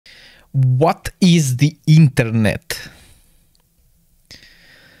What is the internet?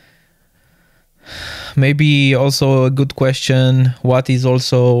 Maybe also a good question. What is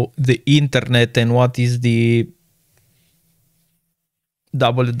also the internet and what is the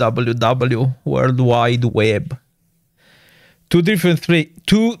www, World Wide Web? Two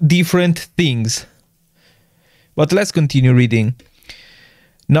different things. But let's continue reading.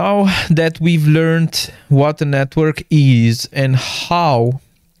 Now that we've learned what a network is and how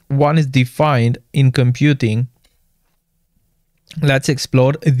one is defined in computing, let's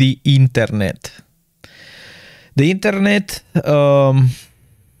explore the internet. The internet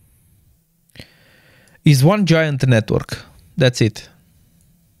is one giant network. That's it.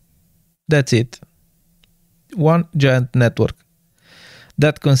 That's it. One giant network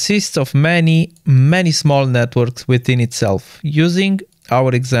that consists of many, many small networks within itself. Using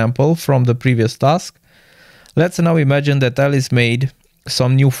our example from the previous task, let's now imagine that Alice made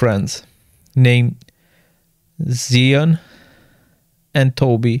some new friends named Zion and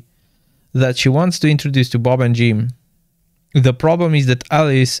Toby that she wants to introduce to Bob and Jim. The problem is that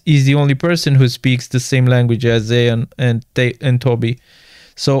Alice is the only person who speaks the same language as Zion and Toby.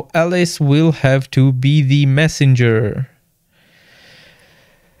 So Alice will have to be the messenger.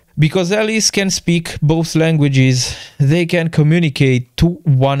 Because Alice can speak both languages, they can communicate to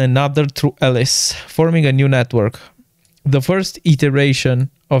one another through Alice, forming a new network. The first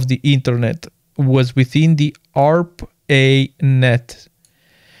iteration of the internet was within the ARPANET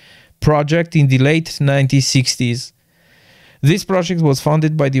project in the late 1960s. This project was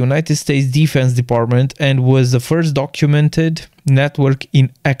funded by the United States Defense Department and was the first documented network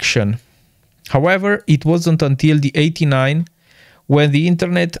in action. However, it wasn't until the 1989 when the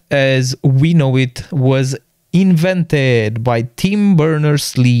internet as we know it was invented by Tim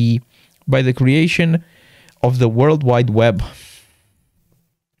Berners-Lee by the creation of the World Wide Web.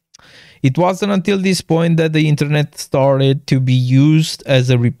 It wasn't until this point that the internet started to be used as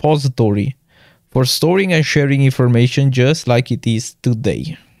a repository for storing and sharing information just like it is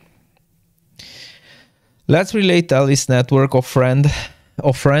today. Let's relate Alice's network of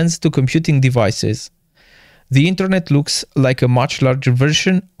friends to computing devices. The internet looks like a much larger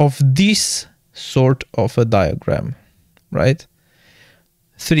version of this sort of a diagram, right?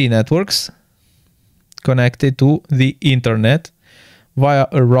 3 networks connected to the internet via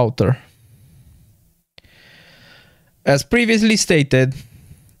a router. As previously stated,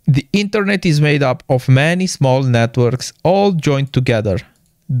 the internet is made up of many small networks all joined together.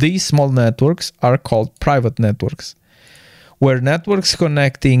 These small networks are called private networks, where networks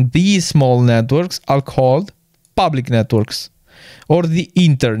connecting these small networks are called public networks, or the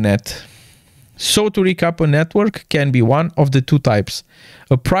internet. So to recap, a network can be one of the two types,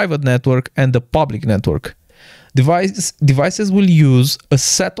 a private network and a public network. Devices will use a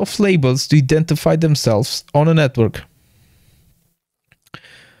set of labels to identify themselves on a network.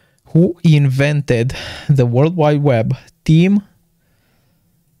 Who invented the World Wide Web? Tim,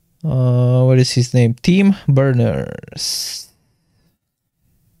 what is his name? Tim Berners.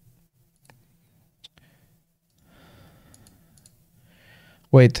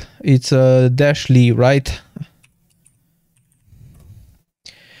 Wait, it's Dash Lee, right?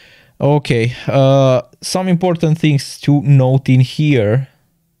 Okay, some important things to note in here.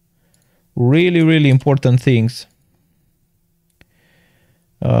 Really, really important things.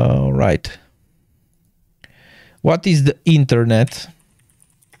 Right. What is the internet?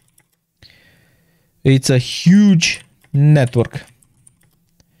 It's a huge network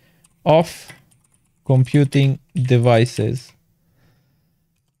of computing devices.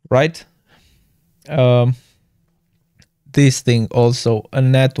 Right? This thing also, a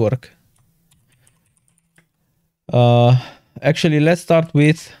network. Actually, let's start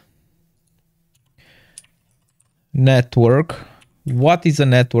with network. What is a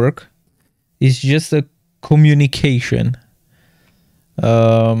network? It's just a communication.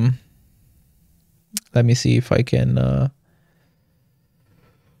 Let me see if I can...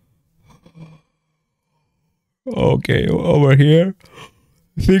 Okay, over here.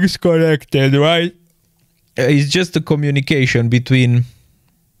 Things connected, right? It's just a communication between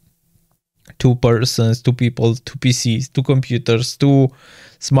two persons, two people, two PCs, two computers, two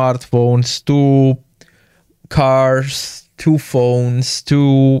smartphones, two cars, two phones,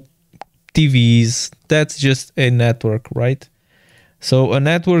 two TVs. That's just a network, right? So a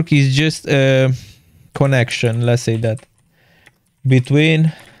network is just a connection, let's say that,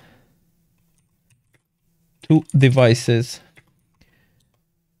 between two devices.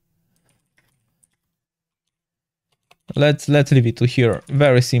 Let's leave it to here.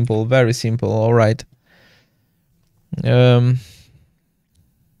 Very simple, very simple. All right.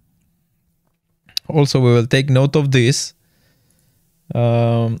 Also, we will take note of this,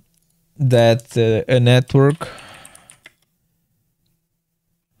 that a network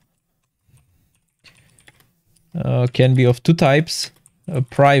can be of two types,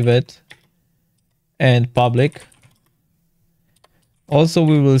 private and public. Also,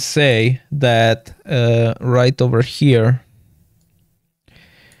 we will say that right over here,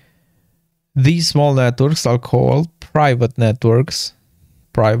 these small networks are called private networks.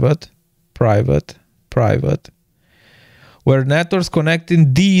 Private, private, private. Where networks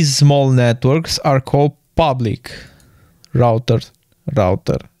connecting these small networks are called public. Router,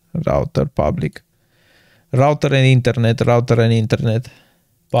 router, router, public. Router and internet,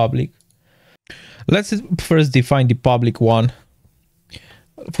 public. Let's first define the public one.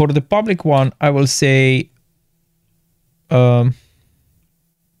 For the public one, I will say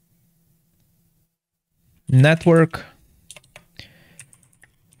network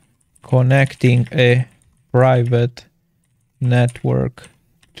connecting a private network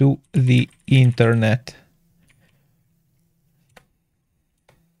to the internet.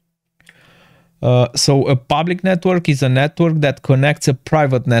 So a public network is a network that connects a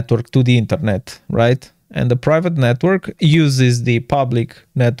private network to the internet, right? And the private network uses the public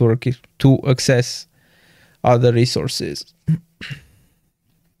network to access other resources.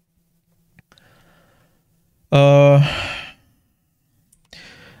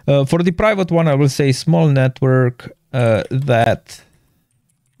 For the private one, I will say small network that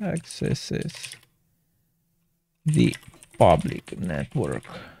accesses the public network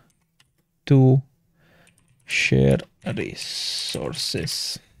to share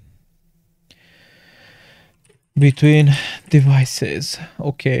resources between devices.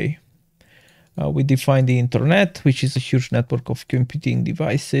 Okay. We define the internet, which is a huge network of computing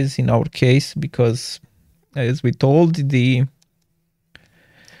devices in our case, because as we told,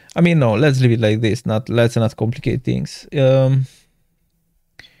 no, let's leave it like this. Let's not complicate things.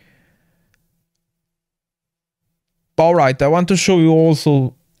 All right, I want to show you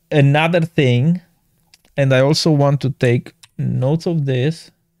also another thing, and I also want to take notes of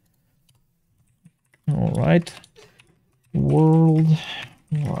this. All right, World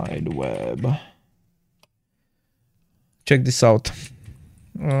Wide Web. Check this out.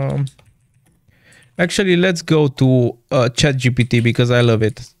 Actually, let's go to ChatGPT because I love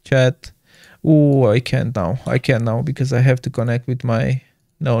it. Chat. Oh, I can't now. I can't now because I have to connect with my.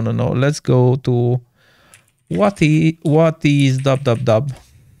 No. Let's go to what is dub.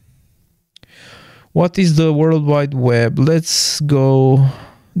 What is the World Wide Web? Let's go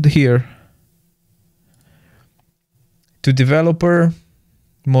here to developer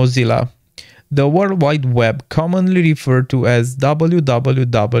Mozilla. The World Wide Web, commonly referred to as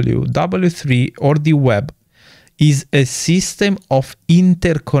WWW, W3, or the web, is a system of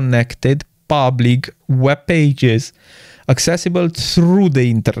interconnected public web pages accessible through the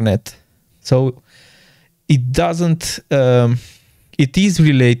internet. So it doesn't, it is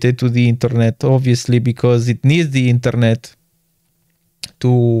related to the internet, obviously, because it needs the internet to,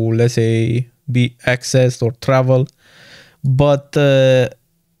 let's say, be accessed or travel. But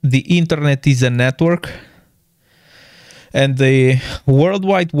the internet is a network, and the World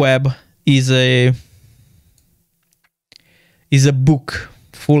Wide Web is a book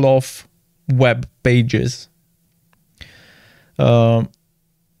full of web pages. Yeah,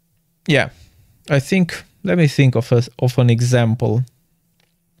 I think. Let me think of an example.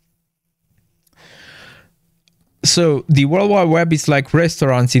 So the World Wide Web is like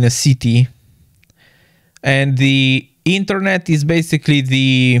restaurants in a city, and the internet is basically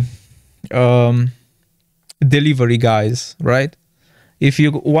the delivery guys, right? If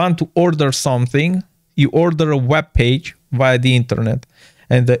you want to order something, you order a web page via the internet,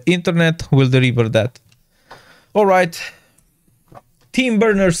 and the internet will deliver that. All right, Tim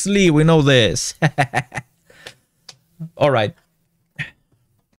Berners-Lee, we know this. All right,